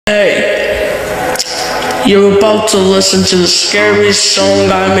Hey, you're about to listen to the scariest song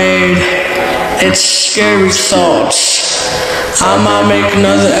I made. It's Scary Thoughts. I might make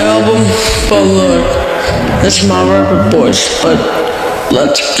another album, but look, this is my rapper voice, but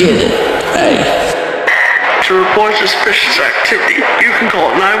let's get it. Hey. To report suspicious activity, you can call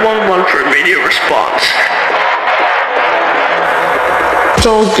 911 for immediate response.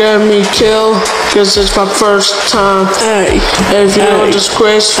 Don't get me killed, cause it's my first time. Hey, if you're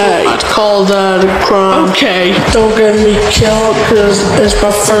disgraceful, I'd call that a crime. Okay, don't get me killed, cause it's my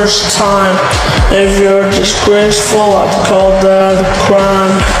first time. If you're disgraceful, I'd call that a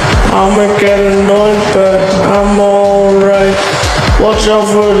crime. I might get annoyed, but I'm alright. Watch out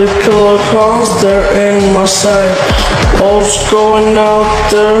for the killer clowns, they're in my sight. What's going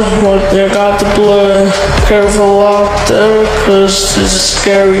out there? What they got the blood? Careful out there, cause it's a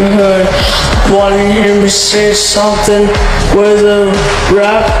scary hood. Wanna hear me say something with a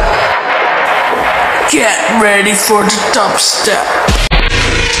rap? Get ready for the dubstep.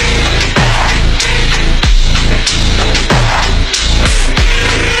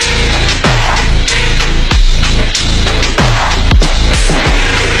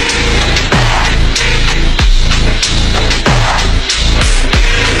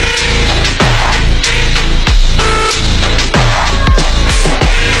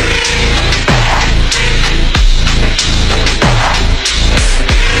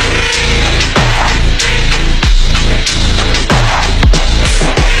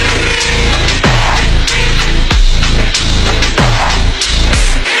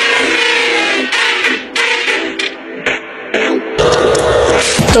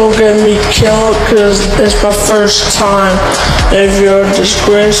 Don't get me killed, cause it's my first time. If you're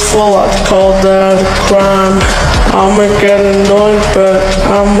disgraceful, I'd call that a crime. I might get annoyed, but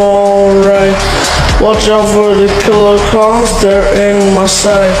I'm alright. Watch out for the killer clowns, they're in my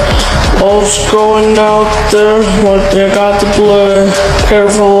sight. What's going out there? What they got the blood?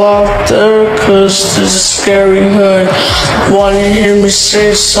 Careful out there, cause it's a scary hood. Wanna hear me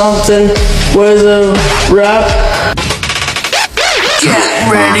say something with a rap?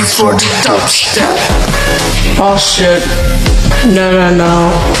 Get ready for the dubstep. Oh shit.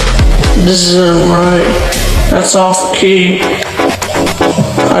 No. This isn't right. That's off key.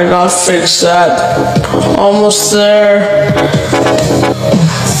 I gotta fix that. Almost there.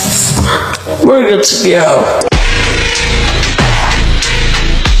 We're good to go.